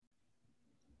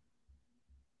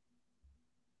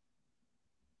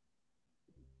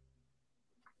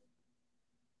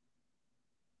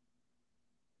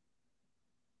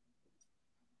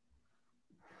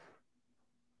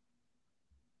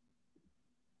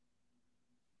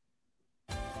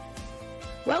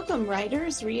Welcome,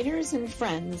 writers, readers, and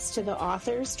friends to the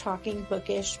Authors Talking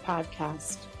Bookish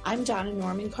podcast. I'm Donna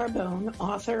Norman Carbone,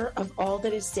 author of All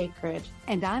That Is Sacred.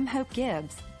 And I'm Hope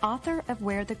Gibbs, author of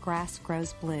Where the Grass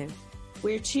Grows Blue.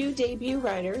 We're two debut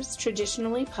writers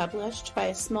traditionally published by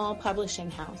a small publishing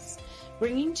house,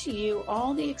 bringing to you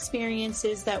all the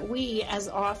experiences that we as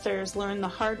authors learn the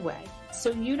hard way, so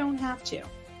you don't have to.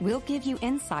 We'll give you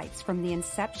insights from the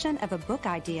inception of a book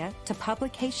idea to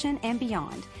publication and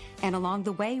beyond. And along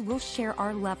the way, we'll share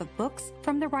our love of books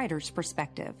from the writer's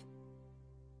perspective.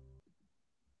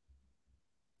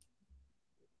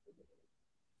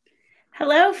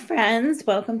 Hello, friends.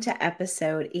 Welcome to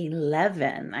episode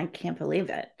 11. I can't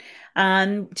believe it.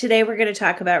 Today, we're going to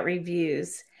talk about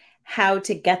reviews, how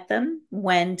to get them,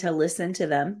 when to listen to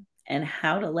them, and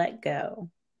how to let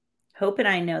go. Hope and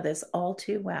I know this all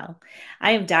too well.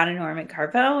 I am Donna Norman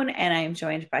Carbone, and I am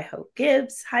joined by Hope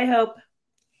Gibbs. Hi, Hope.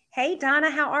 Hey, Donna,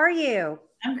 how are you?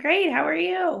 I'm great. How are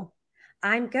you?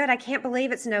 I'm good. I can't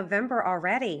believe it's November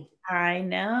already. I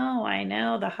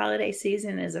know. The holiday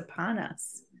season is upon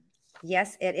us.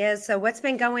 Yes, it is. So what's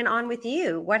been going on with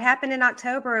you? What happened in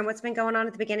October and what's been going on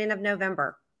at the beginning of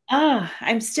November?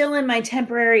 I'm still in my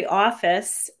temporary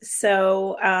office,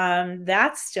 so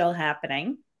that's still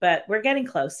happening, but we're getting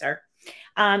closer.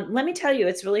 Let me tell you,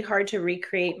 it's really hard to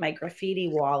recreate my graffiti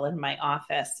wall in my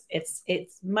office. It's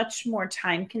much more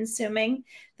time consuming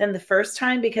than the first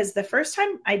time, because the first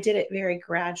time I did it very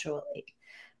gradually.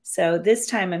 So this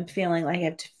time I'm feeling like I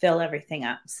have to fill everything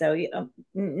up. So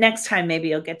next time, maybe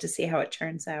you'll get to see how it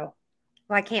turns out.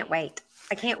 Well, I can't wait.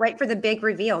 I can't wait for the big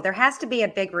reveal. There has to be a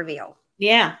big reveal.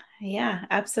 Yeah,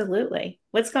 absolutely.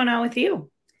 What's going on with you?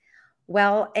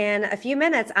 Well, in a few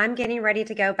minutes, I'm getting ready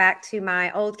to go back to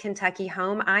my old Kentucky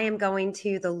home. I am going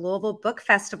to the Louisville Book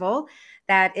Festival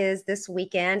that is this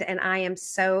weekend, and I am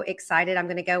so excited. I'm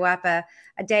going to go up a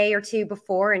day or two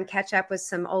before and catch up with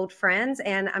some old friends,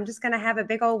 and I'm just going to have a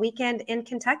big old weekend in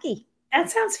Kentucky. That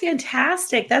sounds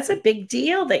fantastic. That's a big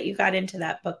deal that you got into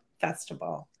that book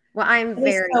festival. Well, I'm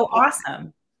very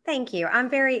awesome. Thank you. I'm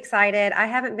very excited. I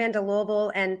haven't been to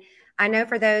Louisville, and I know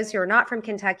for those who are not from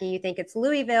Kentucky, you think it's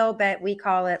Louisville, but we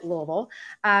call it Louisville.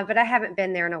 But I haven't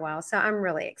been there in a while, so I'm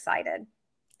really excited.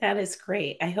 That is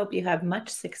great. I hope you have much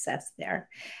success there.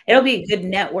 It'll be a good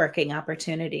networking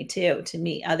opportunity, too, to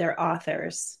meet other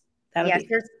authors. Yes,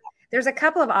 there's a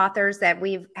couple of authors that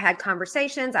we've had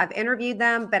conversations. I've interviewed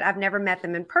them, but I've never met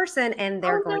them in person, and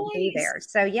they're going to be there.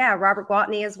 So, yeah, Robert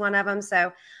Gwaltney is one of them.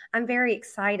 So I'm very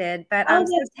excited. But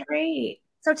that's great.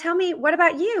 So tell me, what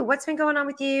about you? What's been going on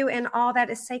with you and All That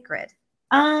Is Sacred?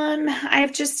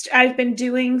 I've been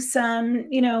doing some,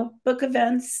 book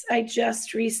events. I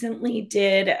just recently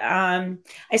did, I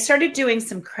started doing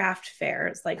some craft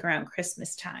fairs like around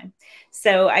Christmas time.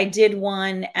 So I did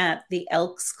one at the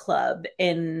Elks Club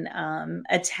in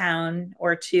a town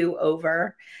or two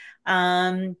over.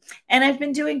 And I've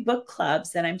been doing book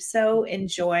clubs, and I'm so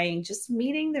enjoying just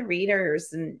meeting the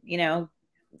readers and,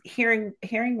 hearing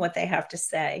what they have to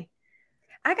say.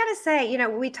 I got to say,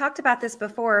 we talked about this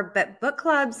before, but book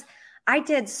clubs, I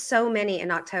did so many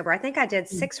in October. I think I did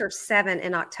 6 or 7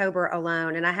 in October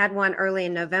alone, and I had one early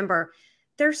in November.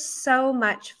 They're so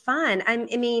much fun. I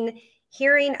mean,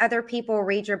 hearing other people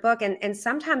read your book, and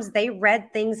sometimes they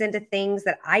read things into things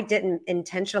that I didn't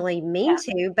intentionally mean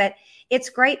to, but it's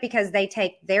great because they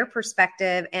take their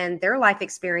perspective and their life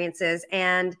experiences,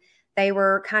 and they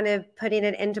were kind of putting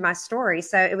it into my story.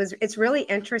 So it's really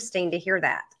interesting to hear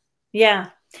that. Yeah.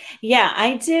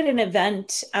 I did an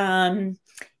event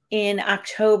in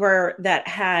October that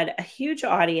had a huge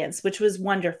audience, which was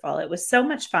wonderful. It was so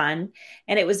much fun,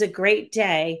 and it was a great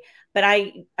day. But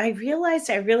I realized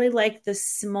I really like the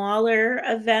smaller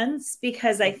events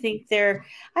because I think they're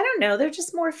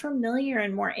just more familiar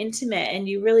and more intimate. And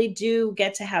you really do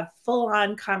get to have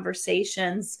full-on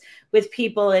conversations with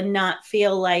people and not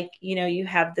feel like, you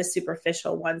have the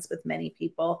superficial ones with many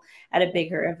people at a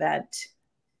bigger event.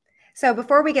 So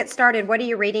before we get started, what are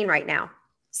you reading right now?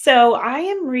 So I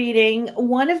am reading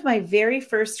one of my very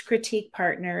first critique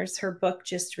partners. Her book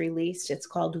just released. It's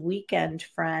called Weekend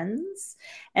Friends.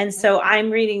 And so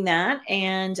I'm reading that,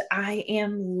 and I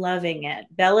am loving it.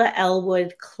 Bella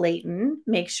Elwood Clayton.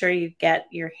 Make sure you get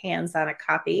your hands on a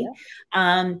copy.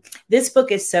 Yeah. This book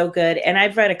is so good. And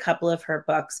I've read a couple of her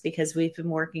books because we've been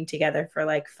working together for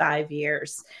like 5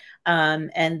 years.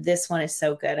 And this one is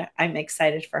so good. I'm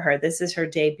excited for her. This is her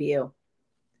debut.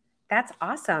 That's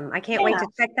awesome. I can't wait to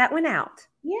check that one out.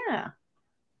 Yeah.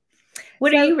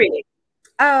 What are you reading?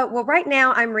 Well, right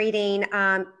now I'm reading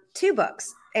 2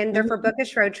 books. and they're for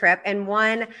Bookish Road Trip. And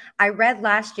one I read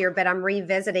last year, but I'm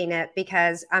revisiting it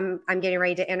because I'm getting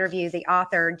ready to interview the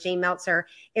author, Gene Meltzer.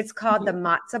 It's called The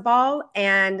Matzo Ball,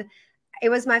 and it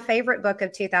was my favorite book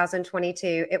of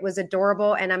 2022. It was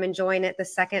adorable, and I'm enjoying it the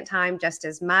second time just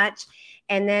as much.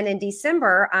 And then in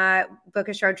December,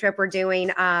 Bookish Road Trip, we're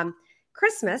doing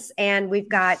Christmas, and we've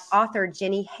got author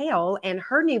Jenny Hale and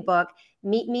her new book,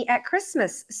 Meet Me at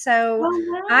Christmas. So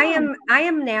wow. I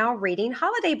am now reading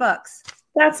holiday books.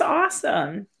 That's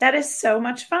awesome. That is so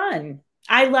much fun.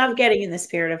 I love getting in the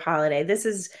spirit of holiday. This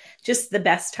is just the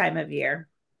best time of year.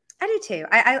 I do too.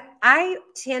 I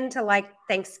tend to like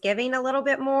Thanksgiving a little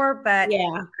bit more, but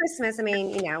Christmas, I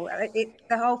mean,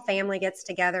 the whole family gets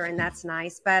together and that's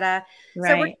nice. But right.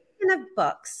 So we're talking of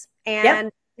books,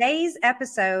 and today's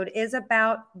episode is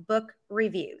about book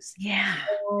reviews. Yeah.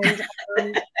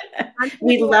 And,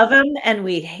 we love them and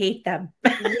we hate them.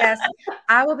 Yes.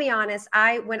 I will be honest.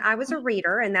 When I was a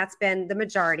reader, and that's been the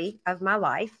majority of my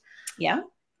life. Yeah.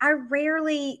 I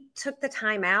rarely took the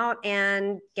time out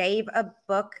and gave a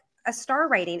book a star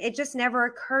rating. It just never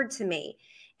occurred to me.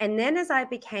 And then as I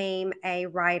became a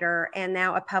writer and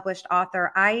now a published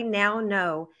author, I now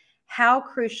know how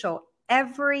crucial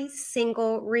every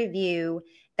single review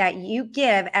that you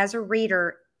give as a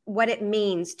reader, what it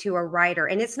means to a writer.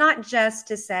 And it's not just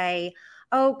to say,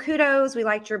 oh, kudos, we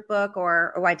liked your book,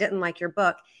 or oh, I didn't like your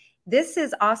book. This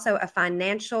is also a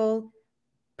financial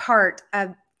part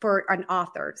for an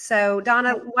author. So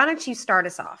Donna, why don't you start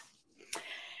us off?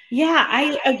 Yeah,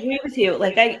 I agree with you.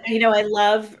 Like I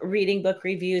love reading book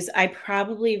reviews. I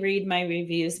probably read my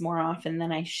reviews more often than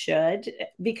I should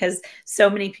because so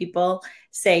many people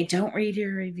say, don't read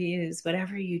your reviews,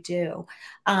 whatever you do.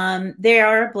 They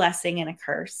are a blessing and a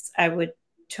curse. I would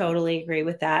totally agree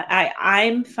with that.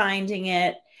 I'm finding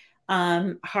it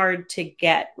hard to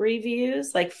get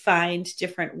reviews, like find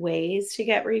different ways to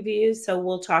get reviews. So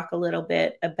we'll talk a little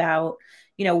bit about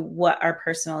what our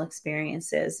personal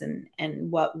experience is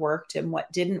and what worked and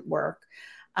what didn't work.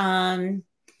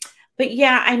 But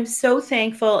yeah, I'm so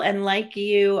thankful. And like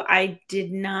you, I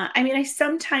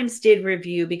sometimes did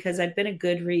review because I've been a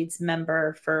Goodreads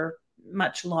member for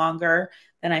much longer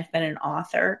than I've been an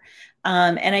author.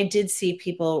 And I did see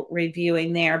people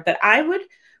reviewing there, but I would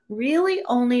really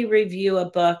only review a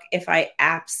book if I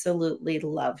absolutely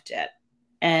loved it.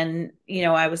 And,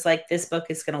 I was like, this book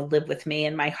is going to live with me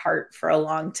in my heart for a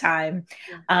long time.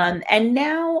 And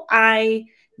now I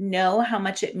know how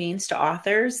much it means to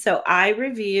authors. So I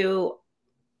review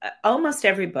almost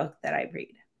every book that I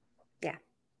read. Yeah.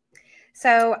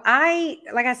 So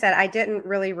like I said, I didn't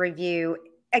really review.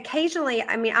 Occasionally,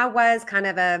 I was kind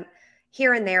of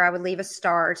here and there, I would leave a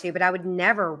star or two, but I would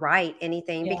never write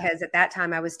anything because at that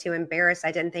time I was too embarrassed.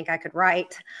 I didn't think I could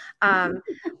write.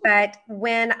 But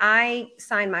when I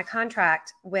signed my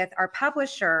contract with our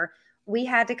publisher, we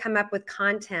had to come up with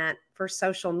content for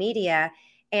social media.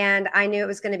 And I knew it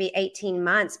was going to be 18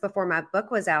 months before my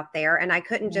book was out there. And I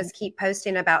couldn't just keep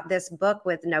posting about this book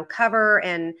with no cover.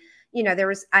 And,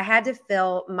 I had to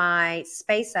fill my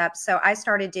space up. So I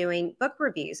started doing book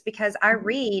reviews because I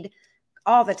read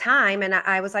all the time. And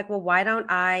I was like, well, why don't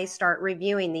I start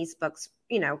reviewing these books,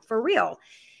 for real?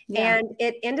 Yeah. And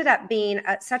it ended up being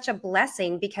such a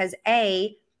blessing because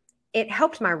it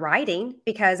helped my writing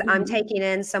because I'm taking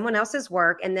in someone else's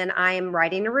work and then I am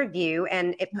writing a review,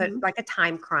 and it put like a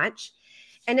time crunch.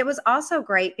 And it was also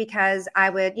great because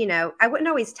I would, I wouldn't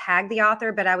always tag the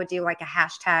author, but I would do like a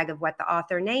hashtag of what the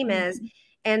author name is.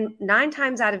 And 9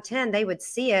 times out of 10, they would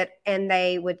see it and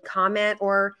they would comment,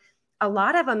 or a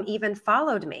lot of them even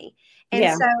followed me.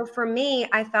 And so for me,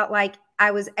 I felt like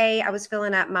I was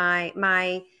filling up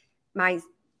my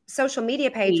social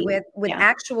media page with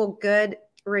actual good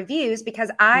reviews because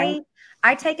I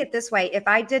take it this way. If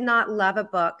I did not love a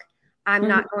book, I'm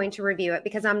not going to review it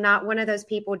because I'm not one of those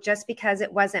people, just because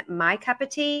it wasn't my cup of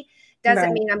tea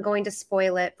doesn't mean I'm going to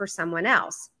spoil it for someone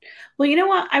else. Well, you know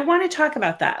what? I want to talk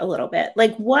about that a little bit.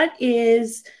 Like, what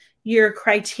is your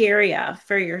criteria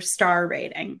for your star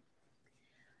rating?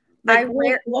 Like,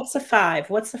 what's a 5?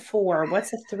 What's a 4?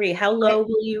 What's a 3? How low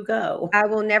will you go? I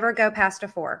will never go past a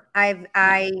 4.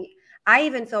 I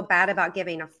even feel bad about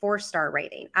giving a 4-star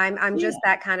rating. I'm just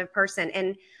that kind of person.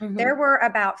 And there were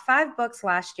about 5 books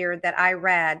last year that I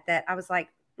read that I was like,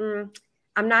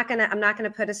 I'm not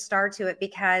gonna put a star to it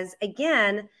because,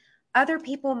 again, other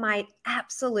people might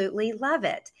absolutely love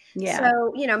it. Yeah.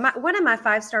 So, one of my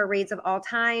 5-star reads of all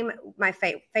time, my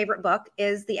favorite book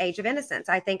is The Age of Innocence.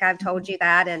 I think I've told you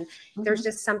that. And there's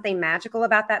just something magical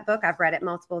about that book. I've read it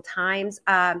multiple times.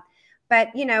 But,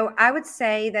 I would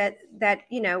say that,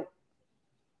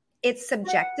 it's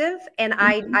subjective, and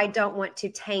I don't want to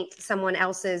taint someone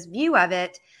else's view of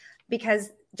it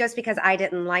because I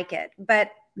didn't like it.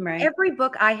 But Right. every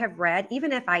book I have read,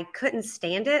 even if I couldn't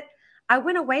stand it, I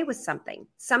went away with something.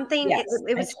 Yes,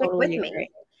 It would stick with me.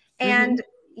 And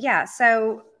yeah,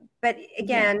 so, but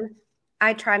again,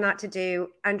 I try not to do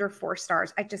under 4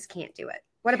 stars. I just can't do it.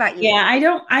 What about you? Yeah, I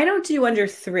don't do under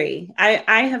 3.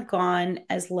 I have gone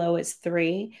as low as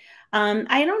 3.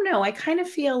 I don't know. I kind of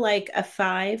feel like a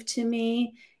 5 to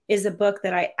me is a book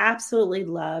that I absolutely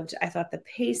loved. I thought the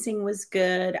pacing was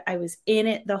good. I was in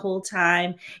it the whole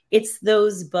time. It's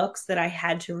those books that I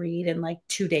had to read in like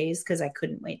 2 days because I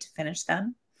couldn't wait to finish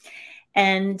them.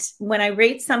 And when I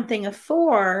rate something a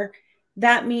 4,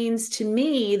 that means to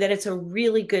me that it's a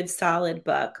really good, solid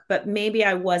book, but maybe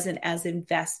I wasn't as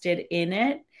invested in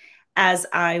it as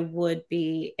I would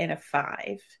be in a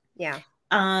 5. Yeah.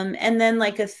 And then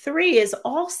like a 3 is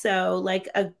also like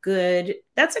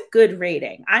that's a good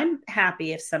rating. I'm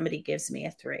happy if somebody gives me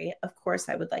a 3. Of course,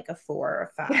 I would like a 4 or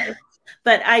a 5.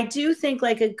 But I do think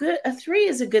like a 3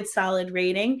 is a good solid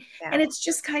rating, and it's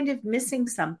just kind of missing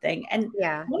something. And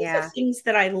one of the things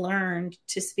that I learned,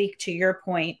 to speak to your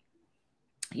point,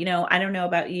 I don't know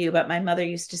about you, but my mother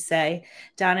used to say,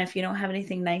 Donna, if you don't have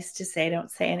anything nice to say,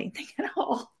 don't say anything at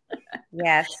all.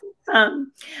 Yes.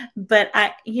 But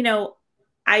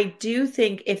I do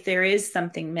think if there is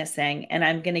something missing, and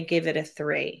I'm going to give it a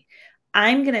 3,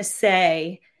 I'm going to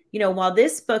say, while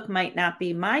this book might not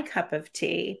be my cup of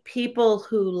tea, people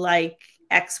who like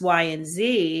X, Y, and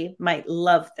Z might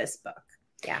love this book.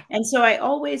 Yeah. And so I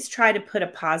always try to put a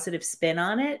positive spin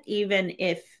on it, even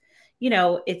if,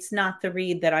 it's not the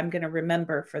read that I'm going to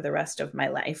remember for the rest of my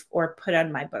life or put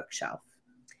on my bookshelf.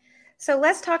 So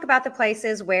let's talk about the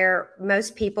places where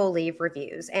most people leave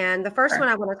reviews. And the first one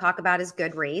I want to talk about is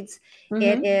Goodreads.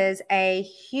 It is a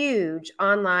huge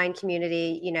online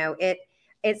community.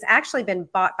 It's actually been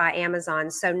bought by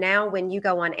Amazon. So now when you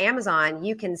go on Amazon,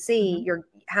 you can see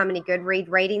how many Goodreads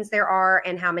ratings there are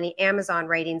and how many Amazon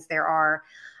ratings there are.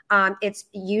 It's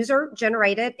user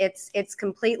generated. It's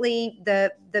completely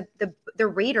the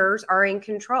readers are in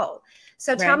control.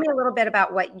 So tell me a little bit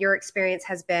about what your experience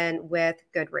has been with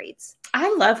Goodreads.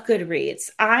 I love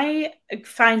Goodreads. I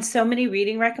find so many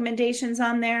reading recommendations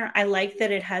on there. I like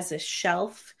that it has a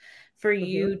shelf for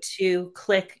you to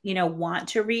click, want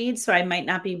to read. So I might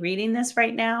not be reading this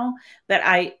right now, but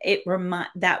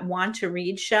that want to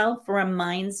read shelf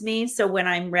reminds me. So when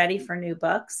I'm ready for new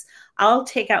books, I'll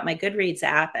take out my Goodreads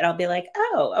app and I'll be like,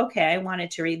 oh, okay, I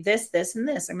wanted to read this, this, and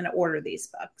this. I'm going to order these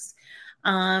books.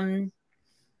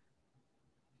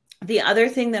 The other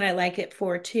thing that I like it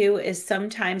for too is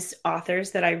sometimes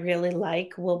authors that I really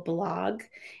like will blog.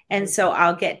 And so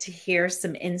I'll get to hear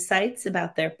some insights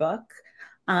about their book.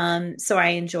 So I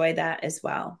enjoy that as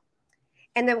well.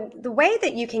 And the way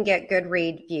that you can get good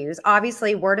read views,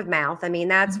 obviously word of mouth. I mean,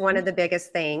 that's one of the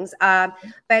biggest things.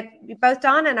 But both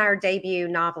Donna and I are debut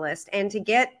novelists, and to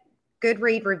get good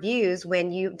read reviews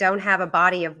when you don't have a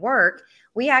body of work,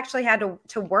 we actually had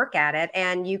to work at it.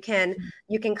 And you can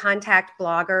contact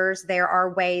bloggers. There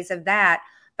are ways of that.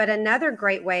 But another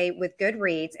great way with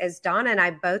Goodreads is Donna and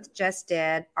I both just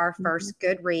did our first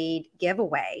Goodread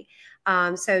giveaway.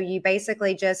 So you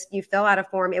basically you fill out a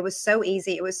form. It was so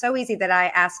easy. It was so easy that I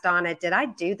asked Donna, did I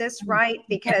do this right?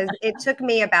 Because it took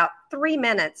me about 3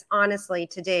 minutes, honestly,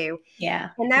 to do.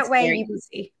 Yeah. And that way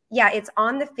it's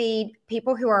on the feed.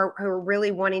 People who are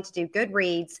really wanting to do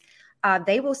Goodreads,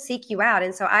 they will seek you out.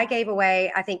 And so I gave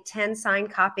away, I think, 10 signed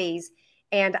copies,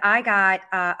 and I got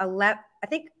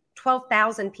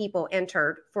 12,000 people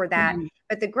entered for that.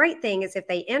 But the great thing is if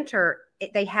they enter,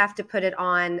 they have to put it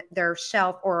on their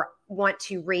shelf or want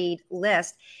to read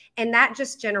list. And that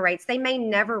just generates, they may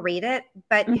never read it,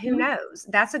 but who knows?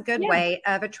 That's a good way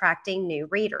of attracting new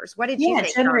readers. What did you think?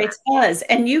 It generates buzz.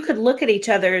 And you could look at each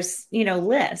other's,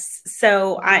 lists.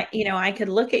 So I could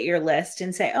look at your list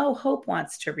and say, oh, Hope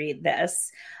wants to read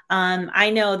this. I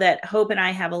know that Hope and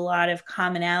I have a lot of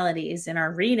commonalities in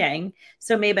our reading.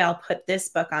 So maybe I'll put this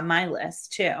book on my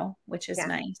list too, which is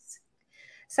nice.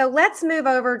 So let's move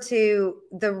over to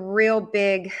the real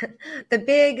big,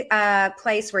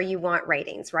 place where you want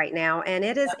ratings right now, and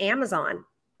it is Amazon.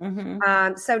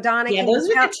 So Donna, those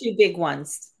are the two big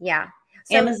ones. Yeah,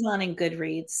 so, Amazon and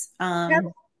Goodreads.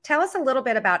 Tell us a little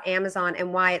bit about Amazon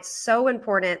and why it's so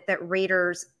important that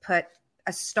readers put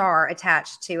a star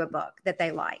attached to a book that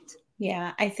they liked.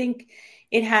 Yeah, I think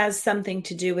it has something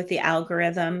to do with the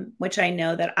algorithm, which I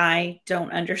know that I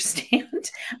don't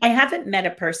understand. I haven't met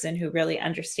a person who really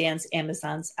understands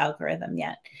Amazon's algorithm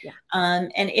yet. Yeah.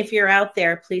 And if you're out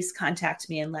there, please contact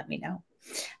me and let me know.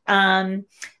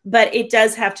 But it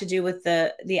does have to do with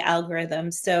the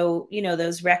algorithm. So,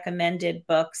 those recommended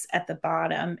books at the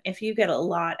bottom, if you get a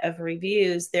lot of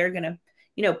reviews, they're going to,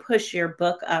 push your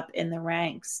book up in the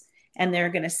ranks, and they're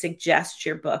going to suggest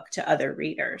your book to other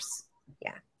readers.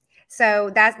 Yeah. So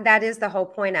that is the whole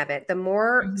point of it. The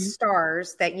more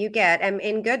stars that you get, and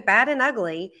in good, bad, and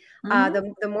ugly,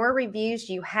 the more reviews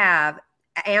you have,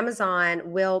 Amazon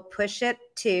will push it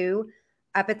to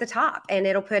up at the top, and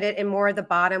it'll put it in more of the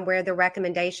bottom where the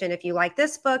recommendation, if you like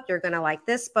this book, you're going to like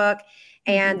this book.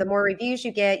 And the more reviews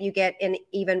you get in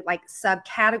even like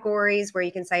subcategories where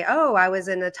you can say, oh, I was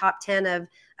in the top 10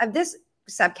 of this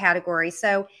subcategory.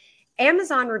 So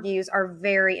Amazon reviews are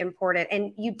very important,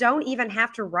 and you don't even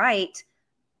have to write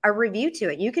a review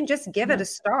to it. You can just give it a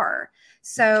star.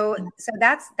 So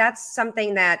that's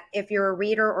something that if you're a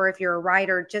reader or if you're a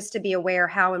writer, just to be aware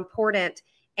how important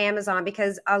Amazon,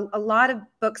 because a lot of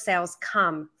book sales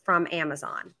come from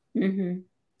Amazon.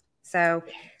 So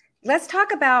let's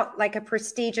talk about like a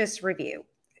prestigious review.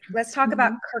 Let's talk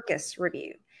about Kirkus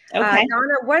Review. Okay.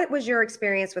 Donna, what was your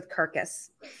experience with Kirkus?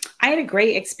 I had a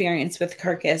great experience with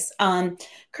Kirkus.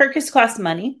 Kirkus costs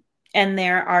money, and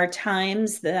there are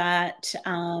times that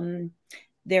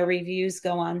their reviews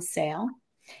go on sale.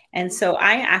 And so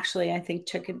I think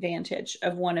took advantage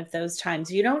of one of those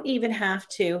times. You don't even have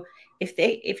to,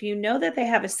 if you know that they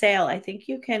have a sale, I think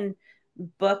you can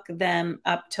book them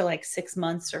up to like 6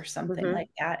 months or something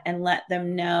like that, and let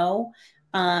them know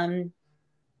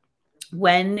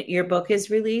when your book is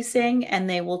releasing, and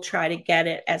they will try to get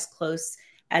it as close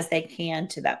as they can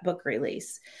to that book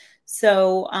release.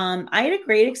 So I had a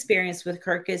great experience with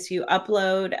Kirkus. You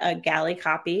upload a galley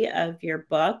copy of your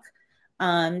book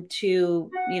to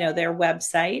their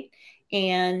website,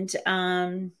 and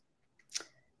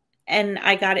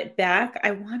I got it back.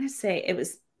 I want to say it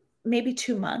was maybe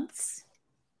 2 months.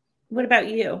 What about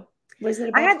you? Was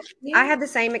it I had the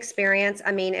same experience.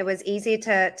 I mean, it was easy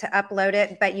to upload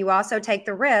it, but you also take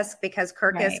the risk because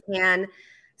Kirkus can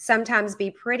sometimes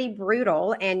be pretty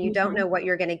brutal, and you don't know what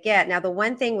you're going to get. Now, the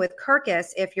one thing with Kirkus,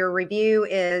 if your review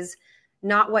is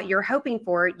not what you're hoping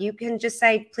for, you can just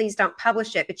say, please don't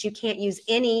publish it, but you can't use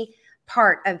any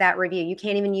part of that review. You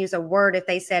can't even use a word if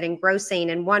they said engrossing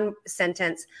in one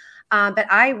sentence. But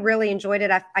I really enjoyed it.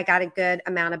 I got a good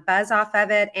amount of buzz off of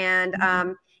it. And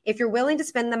if you're willing to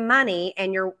spend the money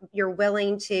and you're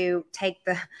willing to take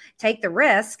the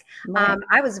risk,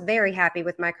 I was very happy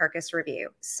with my Kirkus review.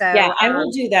 So yeah, I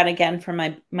will do that again for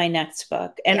my next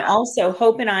book. And also,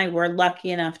 Hope and I were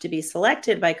lucky enough to be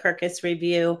selected by Kirkus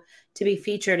Review to be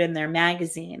featured in their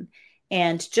magazine.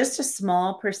 And just a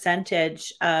small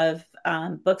percentage of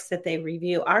books that they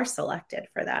review are selected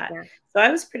for that. Yeah. So I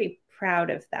was pretty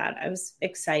proud of that. I was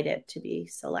excited to be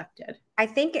selected. I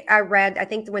think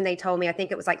when they told me, I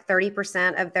think it was like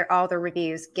 30% of all the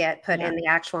reviews get put in the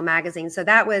actual magazine. So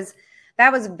that was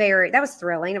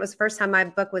thrilling. It was the first time my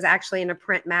book was actually in a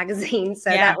print magazine.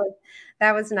 So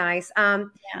that was nice.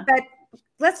 But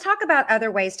let's talk about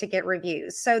other ways to get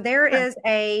reviews. So there is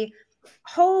a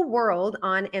whole world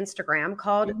on Instagram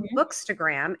called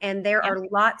Bookstagram, and there are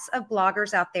lots of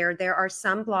bloggers out there. There are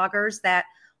some bloggers that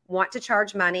want to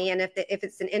charge money, and if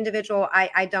it's an individual,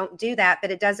 I don't do that,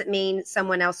 but it doesn't mean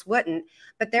someone else wouldn't.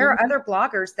 But there are other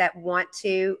bloggers that want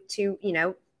to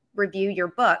review your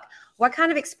book. What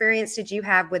kind of experience did you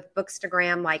have with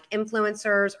Bookstagram, like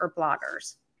influencers or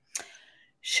bloggers?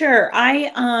 Sure.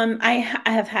 I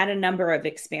have had a number of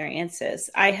experiences.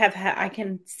 I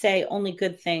can say only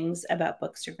good things about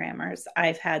Bookstagrammers.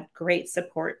 I've had great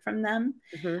support from them.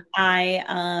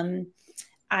 I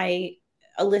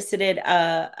elicited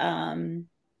a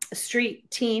street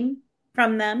team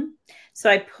from them. So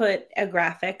I put a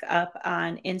graphic up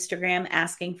on Instagram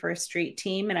asking for a street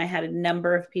team, and I had a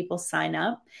number of people sign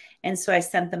up. And so I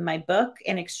sent them my book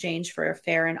in exchange for a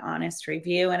fair and honest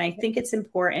review. And I think it's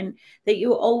important that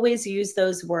you always use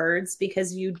those words,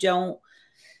 because you don't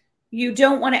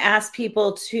want to ask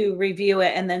people to review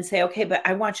it and then say, okay, but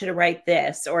I want you to write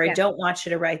this, or I don't want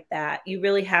you to write that. You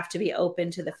really have to be open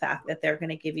to the fact that they're going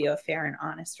to give you a fair and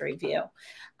honest review.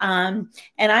 And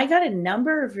I got a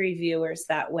number of reviewers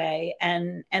that way,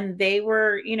 and they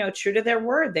were, true to their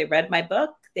word. They read my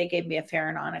book. They gave me a fair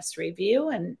and honest review,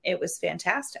 and it was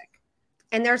fantastic.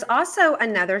 And there's also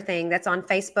another thing that's on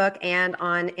Facebook and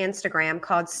on Instagram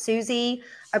called Susie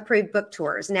Approved Book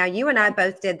Tours. Now, you and I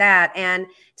both did that. And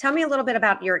tell me a little bit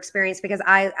about your experience, because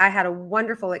I had a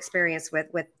wonderful experience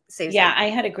with Susie. Yeah, I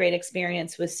had a great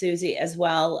experience with Susie as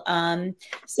well.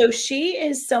 So she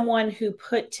is someone who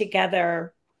put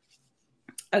together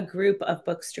a group of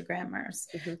Bookstagrammers.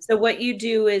 Mm-hmm. So what you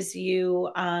do is you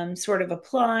sort of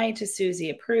apply to Susie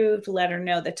Approved, let her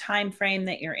know the time frame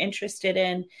that you're interested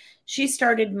in. She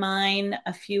started mine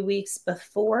a few weeks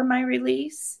before my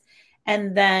release,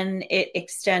 and then it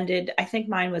extended. I think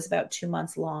mine was about 2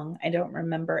 months long. I don't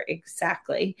remember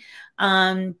exactly.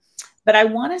 But I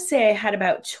want to say I had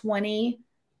about 20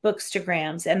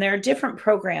 Bookstagrams, and there are different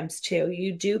programs too.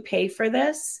 You do pay for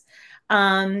this.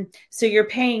 So you're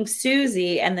paying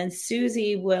Susie, and then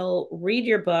Susie will read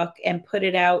your book and put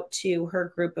it out to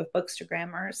her group of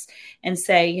Bookstagrammers and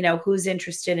say, you know, who's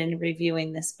interested in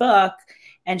reviewing this book.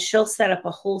 And she'll set up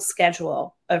a whole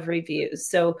schedule of reviews.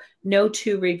 So no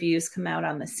two reviews come out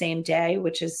on the same day,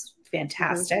 which is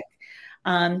fantastic.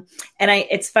 And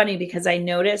it's funny because I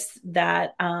noticed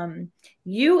that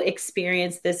you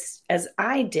experienced this as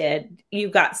I did. You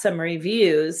got some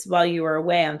reviews while you were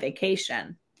away on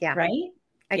vacation. Yeah. Right?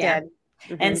 I did.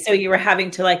 Mm-hmm. And so you were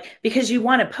having to, like, because you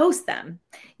want to post them.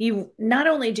 You not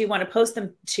only do you want to post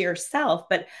them to yourself,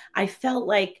 but I felt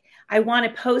like I want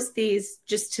to post these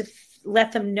just to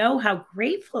let them know how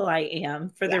grateful I am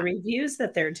for the reviews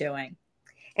that they're doing.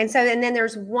 And then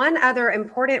there's one other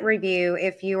important review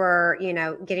if you are, you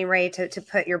know, getting ready to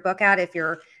put your book out, if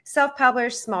you're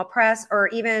self-published, small press, or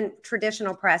even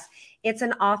traditional press, it's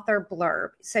an author blurb.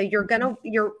 So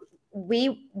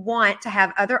we want to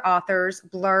have other authors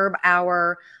blurb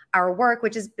our work,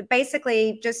 which is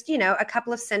basically just, you know, a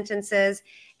couple of sentences.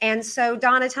 And so,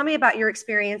 Donna, tell me about your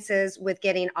experiences with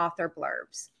getting author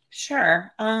blurbs.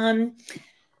 Sure.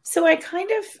 So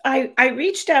I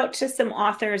reached out to some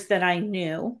authors that I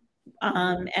knew,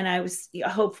 and I was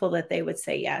hopeful that they would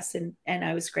say yes. And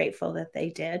I was grateful that they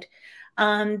did.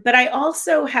 But I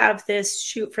also have this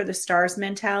shoot for the stars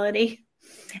mentality,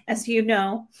 as you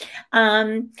know.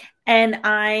 And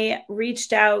I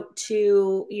reached out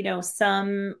to, you know,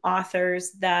 some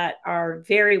authors that are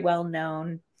very well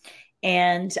known.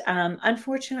 And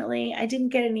unfortunately, I didn't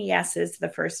get any yeses the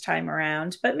first time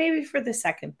around, but maybe for the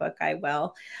second book, I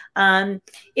will.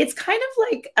 It's kind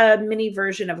of like a mini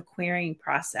version of a querying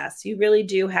process. You really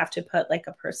do have to put like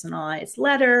a personalized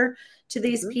letter to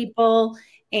these people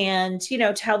and, you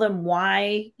know, tell them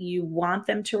why you want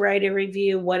them to write a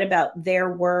review. What about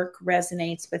their work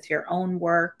resonates with your own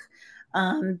work?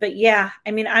 But yeah,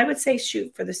 I mean, I would say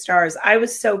shoot for the stars. I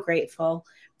was so grateful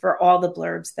for all the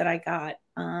blurbs that I got.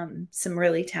 Some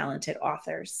really talented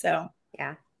authors. So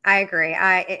yeah, I agree.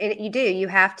 You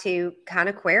have to kind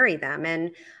of query them,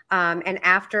 and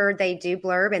after they do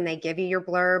blurb and they give you your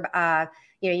blurb,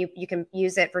 you know, you can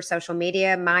use it for social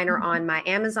media. Mine are on my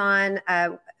Amazon,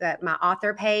 my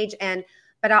author page,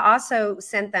 but I also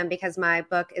sent them because my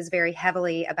book is very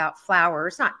heavily about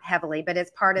flowers, not heavily, but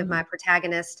it's part of my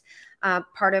protagonist,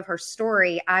 part of her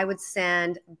story. I would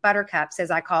send buttercups,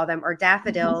 as I call them, or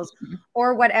daffodils,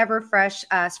 or whatever fresh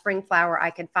spring flower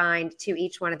I could find to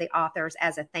each one of the authors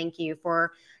as a thank you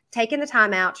for taking the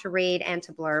time out to read and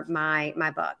to blurb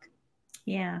my book.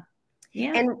 Yeah.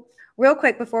 Yeah. And real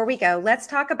quick before we go, let's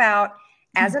talk about,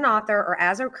 as an author or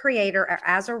as a creator or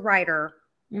as a writer,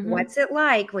 what's it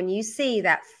like when you see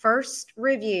that first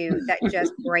review that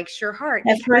just breaks your heart?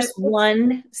 That first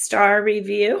 1-star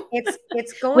review.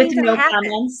 It's going with to no happen.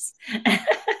 Comments.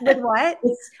 With what?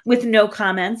 With no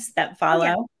comments that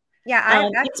follow. Yeah,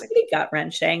 it's pretty gut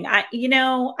wrenching.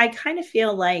 I kind of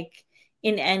feel like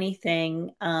in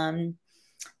anything,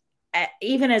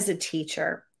 even as a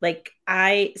teacher, like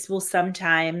I will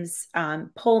sometimes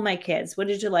poll my kids. What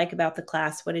did you like about the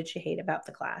class? What did you hate about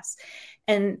the class?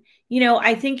 And, you know,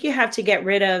 I think you have to get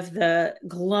rid of the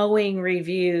glowing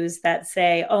reviews that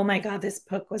say, oh my God, this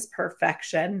book was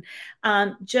perfection,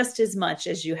 just as much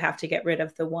as you have to get rid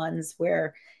of the ones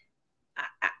where,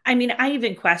 I mean, I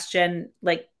even question,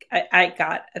 like, I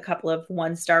got a couple of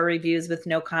 1-star reviews with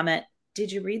no comment.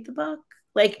 Did you read the book?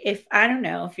 Like, if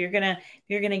you're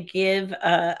gonna give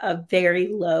a very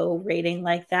low rating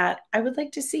like that, I would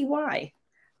like to see why.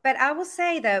 But I will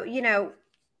say though, you know,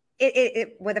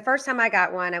 well, the first time I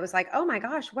got one, I was like, oh my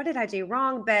gosh, what did I do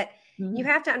wrong? But you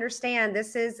have to understand,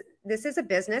 this is a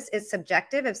business. It's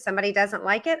subjective. If somebody doesn't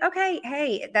like it, okay,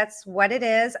 hey, that's what it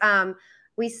is.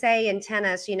 We say in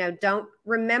tennis, you know,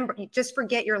 just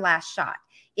forget your last shot.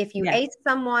 If you ace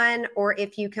someone, or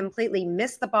if you completely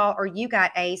miss the ball, or you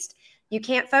got aced, you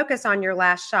can't focus on your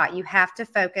last shot. You have to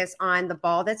focus on the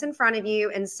ball that's in front of you.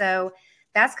 And so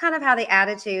that's kind of how the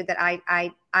attitude that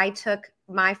I took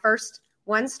my first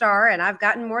 1-star, and I've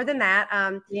gotten more than that.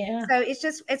 So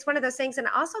it's one of those things. And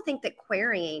I also think that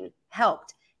querying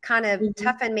helped kind of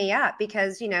toughen me up,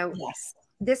 because, you know,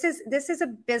 this is a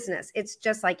business. It's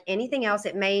just like anything else.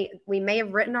 We may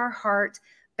have written our heart,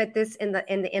 but this in the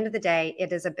end of the day,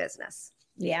 it is a business.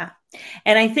 Yeah.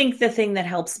 And I think the thing that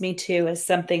helps me too is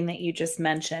something that you just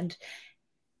mentioned.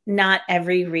 Not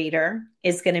every reader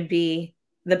is going to be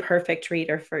the perfect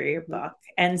reader for your book.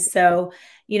 And so,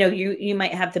 you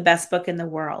might have the best book in the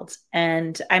world.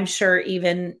 And I'm sure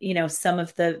even, some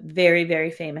of the very, very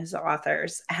famous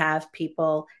authors have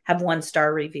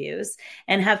 1-star reviews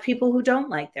and have people who don't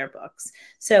like their books.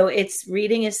 So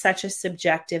reading is such a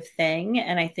subjective thing.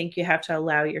 And I think you have to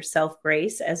allow yourself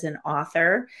grace as an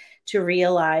author to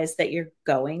realize that you're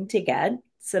going to get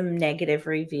some negative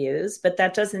reviews, but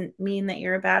that doesn't mean that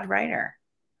you're a bad writer.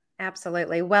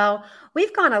 Absolutely. Well,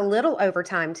 we've gone a little over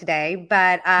time today,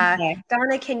 but Okay.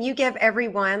 Donna, can you give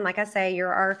everyone, like I say,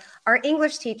 you're our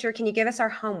English teacher, can you give us our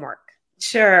homework?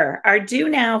 Sure. Our due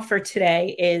now for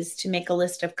today is to make a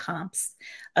list of comps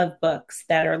of books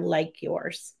that are like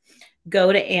yours.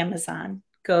 Go to Amazon,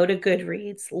 go to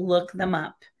Goodreads, look them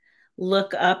up,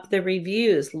 look up the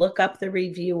reviews, look up the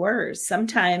reviewers.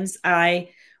 Sometimes I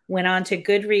went on to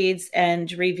Goodreads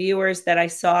and reviewers that I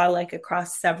saw like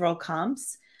across several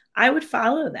comps, I would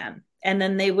follow them and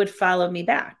then they would follow me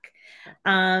back.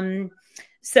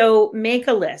 So make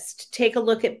a list, take a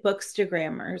look at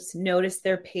Bookstagrammers, notice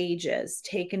their pages,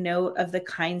 take a note of the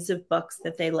kinds of books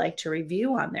that they like to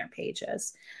review on their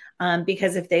pages.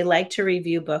 Because if they like to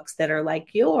review books that are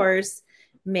like yours,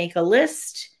 make a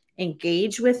list,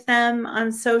 engage with them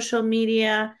on social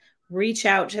media, reach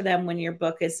out to them when your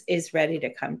book is ready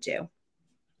to come due.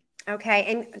 Okay.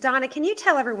 And Donna, can you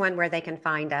tell everyone where they can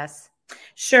find us?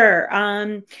 Sure.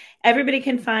 Everybody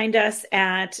can find us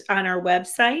on our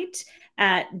website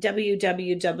at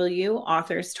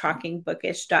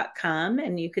www.authorstalkingbookish.com.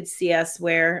 And you could see us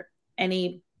where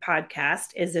any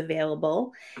podcast is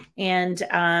available. And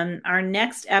our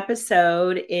next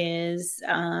episode is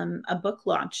a book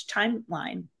launch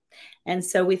timeline. And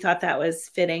so we thought that was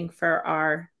fitting for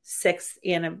our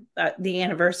the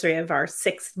anniversary of our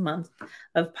 6th month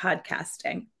of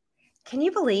podcasting. Can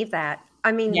you believe that?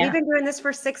 I mean, We've been doing this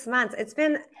for 6 months. It's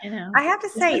been, I have to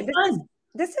say,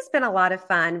 this has been a lot of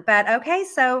fun. But okay,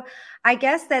 so I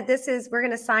guess that we're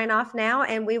going to sign off now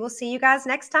and we will see you guys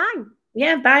next time.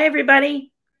 Yeah, bye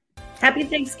everybody. Happy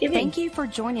Thanksgiving. Thank you for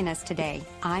joining us today.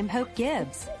 I'm Hope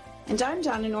Gibbs. And I'm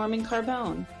Donna Norman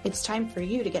Carbone. It's time for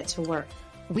you to get to work.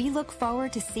 We look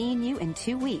forward to seeing you in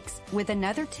 2 weeks with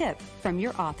another tip from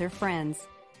your author friends.